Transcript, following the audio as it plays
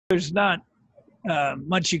there's not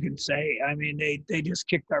much you can say. I mean, they just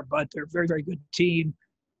kicked our butt. They're a very, very good team.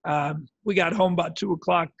 We got home about 2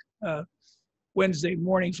 o'clock Wednesday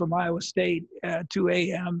morning from Iowa State at 2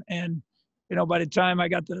 a.m. And, by the time I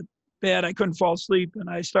got to bed, I couldn't fall asleep. And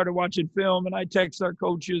I started watching film, and I texted our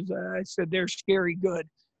coaches. I said, they're scary good.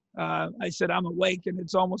 I said, I'm awake, and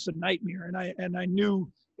it's almost a nightmare. And I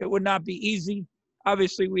knew it would not be easy.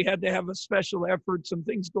 Obviously, we had to have a special effort. Some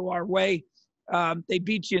things go our way. They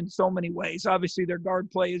beat you in so many ways. Obviously, their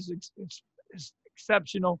guard play is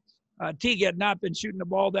exceptional. Teague had not been shooting the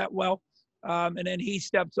ball that well. And then he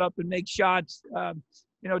steps up and makes shots.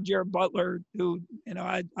 Jared Butler, who,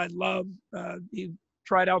 I love, he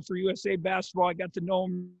tried out for USA basketball. I got to know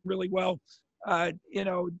him really well.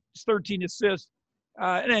 13 assists.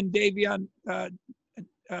 And then Davion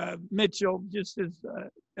Mitchell, just as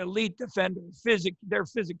elite defender, their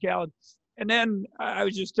physicality. And then I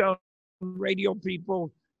was just telling radio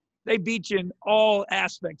people, they beat you in all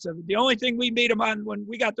aspects of it. The only thing we beat them on when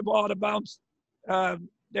we got the ball out of bounds,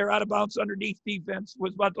 they're out of bounds underneath defense,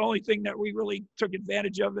 was about the only thing that we really took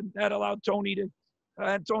advantage of, and that allowed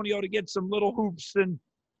Antonio to get some little hoops, and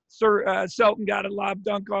Selton got a lob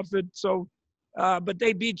dunk off it. So, but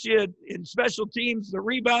they beat you in special teams, the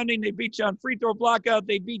rebounding, they beat you on free throw blockout,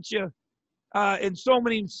 they beat you in so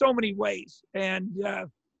many ways. And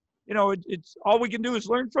it's all we can do is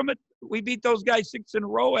learn from it. We beat those guys 6 in a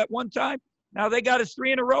row at one time. Now they got us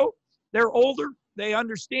 3 in a row. They're older. They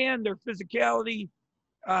understand their physicality.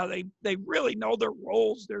 They really know their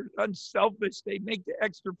roles. They're unselfish. They make the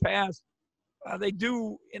extra pass. They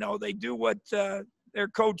do what their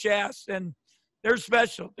coach asks, and they're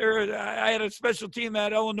special. I had a special team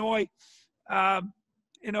at Illinois. They're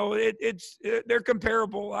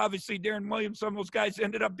comparable. Obviously, Darren Williams, some of those guys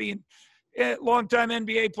ended up being longtime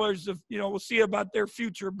NBA players. We'll see about their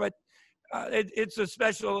future, but it's a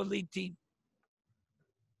special elite team.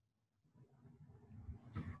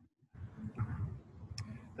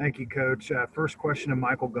 Thank you, Coach. First question to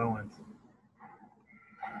Michael Goins.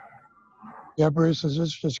 Yeah, Bruce, is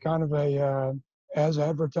this just kind of a as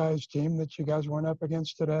advertised team that you guys went up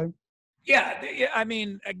against today? Yeah. I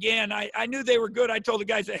mean, again, I knew they were good. I told the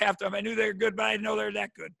guys at halftime, I knew they were good, but I didn't know they were that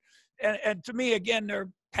good. And to me, again, their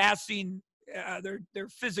passing, their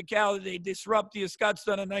physicality, they disrupt you. Scott's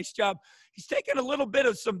done a nice job. He's taken a little bit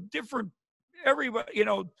of some different,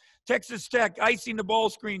 Texas Tech, icing the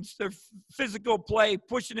ball screens, their physical play,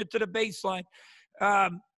 pushing it to the baseline.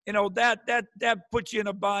 That puts you in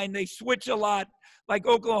a bind. They switch a lot like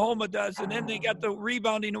Oklahoma does. And then they got the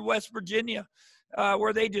rebounding in West Virginia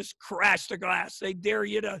where they just crash the glass. They dare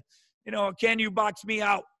you to, can you box me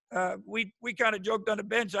out? We kind of joked on the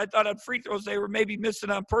bench. I thought on free throws they were maybe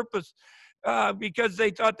missing on purpose because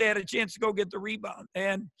they thought they had a chance to go get the rebound.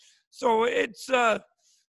 And so it's, they're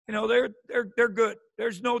good.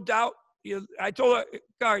 There's no doubt. I told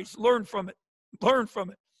guys, learn from it. Learn from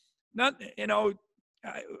it.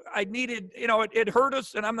 I needed, it hurt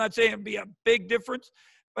us, and I'm not saying it'd be a big difference,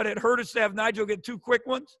 but it hurt us to have Nigel get 2 quick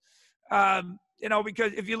ones.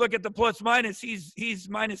 Because if you look at the plus minus, he's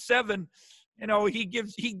 -7.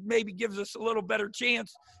 He maybe gives us a little better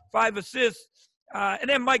chance. 5 assists. And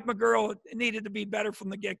then Mike McGurl needed to be better from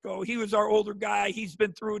the get-go. He was our older guy. He's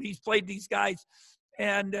been through it. He's played these guys.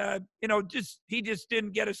 And, he just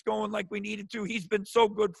didn't get us going like we needed to. He's been so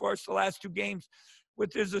good for us the last 2 games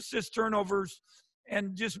with his assist turnovers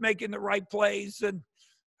and just making the right plays. And,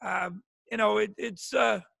 it's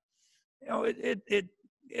a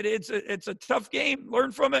tough game.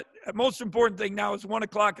 Learn from it. The most important thing now is 1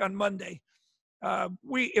 o'clock on Monday.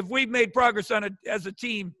 If we've made progress on it as a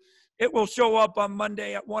team, it will show up on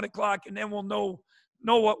Monday at 1 o'clock, and then we'll know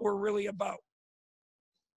what we're really about.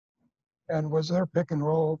 And was their pick and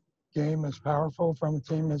roll game as powerful from a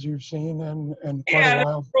team as you've seen in quite a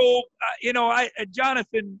while? Roll,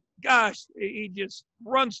 Jonathan, gosh, he just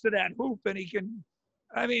runs to that hoop, and he can.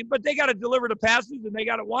 But they got to deliver the passes, and they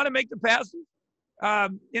got to want to make the passes.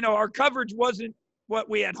 Our coverage wasn't what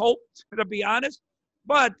we had hoped, to be honest.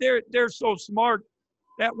 But they're so smart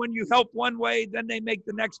that when you help one way, then they make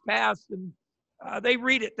the next pass, and they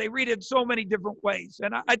read it. They read it so many different ways.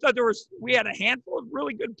 And I thought we had a handful of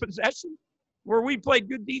really good possessions where we played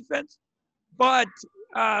good defense, but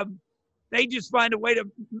they just find a way to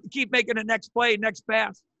keep making the next play, next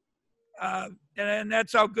pass. And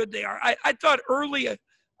that's how good they are. I thought early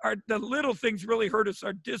the little things really hurt us.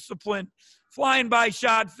 Our discipline, flying by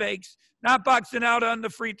shot fakes, not boxing out on the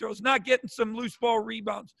free throws, not getting some loose ball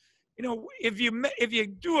rebounds. If you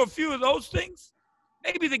do a few of those things,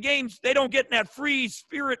 maybe the games, they don't get in that free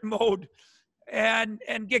spirit mode and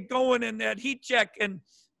get going in that heat check. And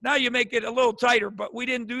Now you make it a little tighter, but we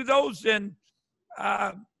didn't do those. And,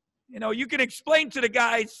 you can explain to the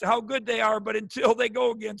guys how good they are, but until they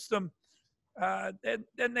go against them,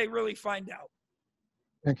 then they really find out.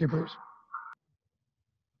 Thank you, Bruce.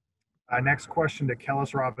 Next question to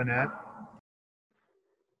Kellis Robinette.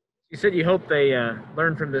 You said you hope they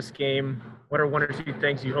learn from this game. What are one or two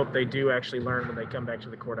things you hope they do actually learn when they come back to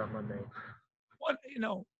the court on Monday?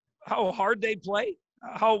 How hard they play,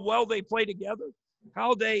 how well they play together,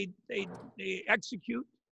 how they execute,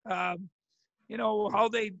 how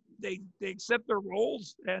they accept their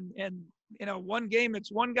roles. And one game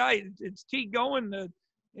it's one guy, it's T going. The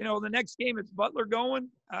next game it's Butler going.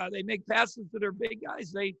 They make passes to their big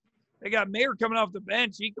guys. They got Mayer coming off the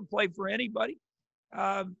bench. He can play for anybody.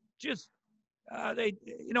 All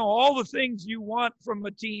the things you want from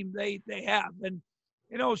a team they have. And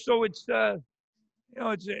so it's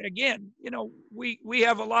again, we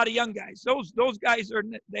have a lot of young guys. Those guys a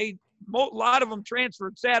lot of them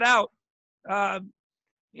transferred, sat out, and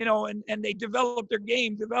they develop their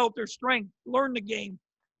game, develop their strength, learn the game,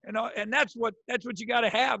 and that's what you got to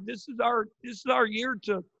have. This is our year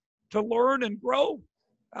to learn and grow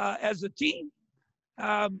as a team.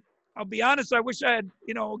 I'll be honest, I wish I had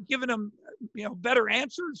given them better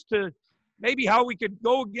answers to maybe how we could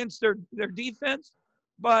go against their defense.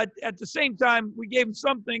 But at the same time, we gave them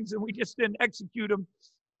some things and we just didn't execute them.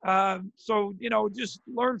 So just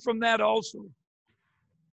learn from that also.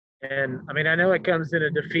 And, I know it comes in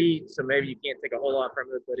a defeat, so maybe you can't take a whole lot from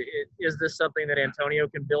it, but is this something that Antonio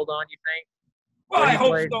can build on, you think? Well, I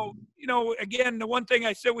hope so. Again, the one thing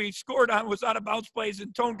I said we scored on was out of bounce plays,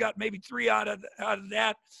 and Tone got maybe 3 out of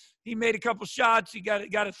that. He made a couple shots. He got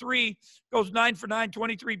a 3, goes 9 for 9,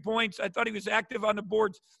 23 points. I thought he was active on the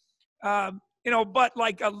boards. But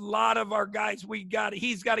like a lot of our guys,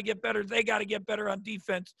 he's got to get better. They got to get better on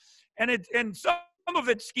defense. And some of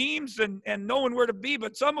it's schemes and knowing where to be,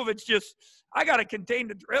 but some of it's just, I got to contain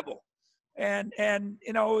the dribble. And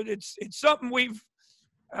it's something we've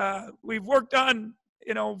worked on,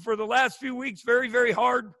 for the last few weeks, very, very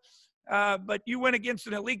hard. But you went against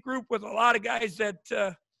an elite group with a lot of guys that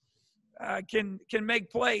can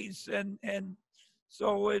make plays. And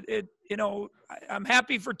so I'm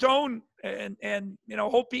happy for Tone and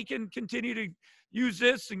hope he can continue to use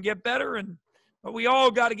this and get better. But we all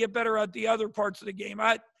got to get better at the other parts of the game.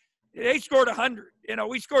 They scored 100.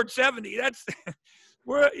 We scored 70. That's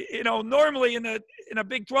we're normally in a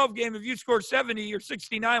Big 12 game, if you score 70 or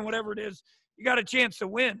 69, whatever it is, you got a chance to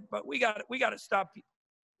win. But we got to stop people.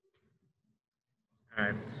 All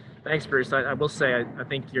right. Thanks, Bruce. I will say I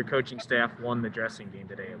think your coaching staff won the dressing game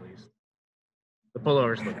today, at least. The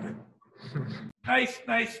pullovers look good.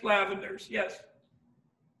 Nice lavenders, yes.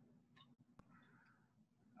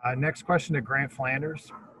 Next question to Grant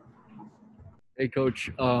Flanders. Hey, Coach.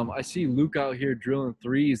 I see Luke out here drilling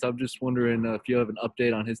threes. I'm just wondering if you have an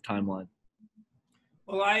update on his timeline.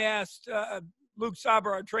 Well, I asked Luke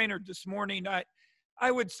Saber, our trainer, this morning.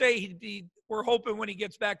 I would say we're hoping when he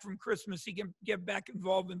gets back from Christmas, he can get back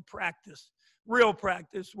involved in practice, real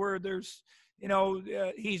practice, where there's,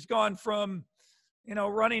 he's gone from,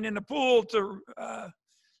 running in the pool to,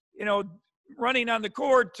 running on the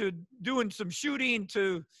court to doing some shooting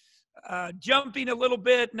to jumping a little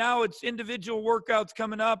bit. Now it's individual workouts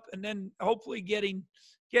coming up, and then hopefully getting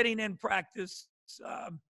in practice,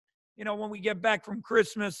 when we get back from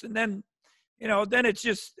Christmas. And then, then it's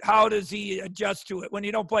just how does he adjust to it? When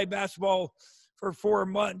you don't play basketball for 4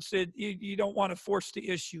 months, you don't want to force the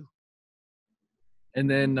issue. And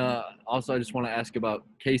then also I just want to ask about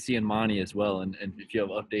Casey and Monty as well, and if you have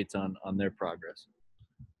updates on their progress.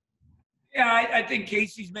 Yeah, I think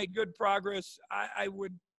Casey's made good progress. I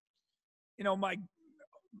would,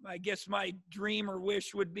 I guess my dream or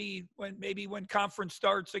wish would be when conference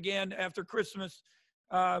starts again after Christmas,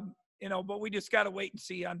 but we just got to wait and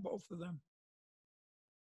see on both of them.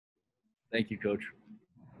 Thank you, Coach.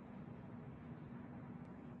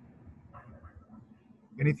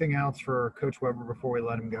 Anything else for Coach Weber before we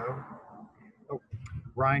let him go? Oh,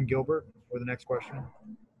 Ryan Gilbert for the next question.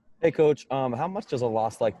 Hey, Coach, how much does a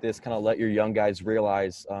loss like this kind of let your young guys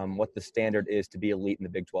realize what the standard is to be elite in the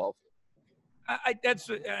Big 12?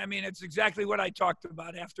 It's exactly what I talked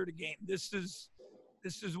about after the game. This is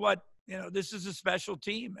what, this is a special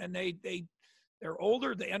team, and they're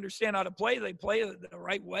older. They understand how to play. They play the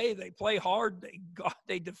right way. They play hard.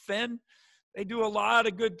 They defend. They do a lot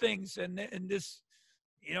of good things. And this,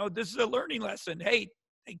 this is a learning lesson. Hey,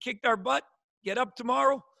 they kicked our butt. Get up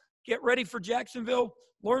tomorrow. Get ready for Jacksonville.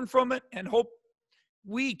 Learn from it, and hope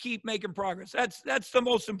we keep making progress. That's the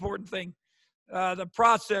most important thing. The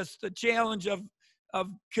process, the challenge of of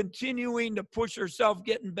continuing to push herself,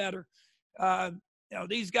 getting better.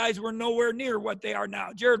 These guys were nowhere near what they are now.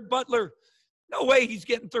 Jared Butler, no way he's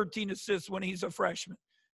getting 13 assists when he's a freshman.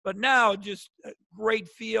 But now, just a great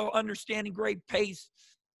feel, understanding, great pace.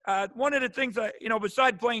 One of the things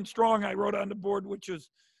beside playing strong, I wrote on the board, which was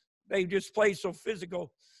they just play so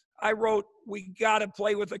physical. I wrote, we got to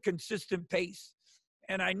play with a consistent pace.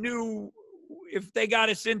 And I knew if they got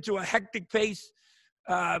us into a hectic pace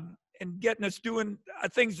and getting us doing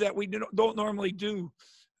things that we don't normally do,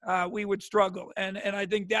 we would struggle. And I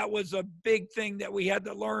think that was a big thing that we had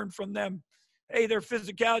to learn from them. Hey, their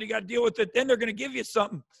physicality, you got to deal with it. Then they're going to give you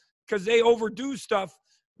something because they overdo stuff.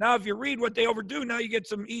 Now, if you read what they overdo, now you get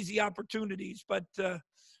some easy opportunities. But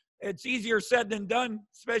it's easier said than done,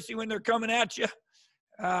 especially when they're coming at you.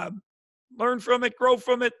 Learn from it, grow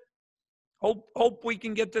from it. Hope we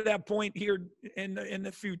can get to that point here in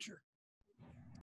the future.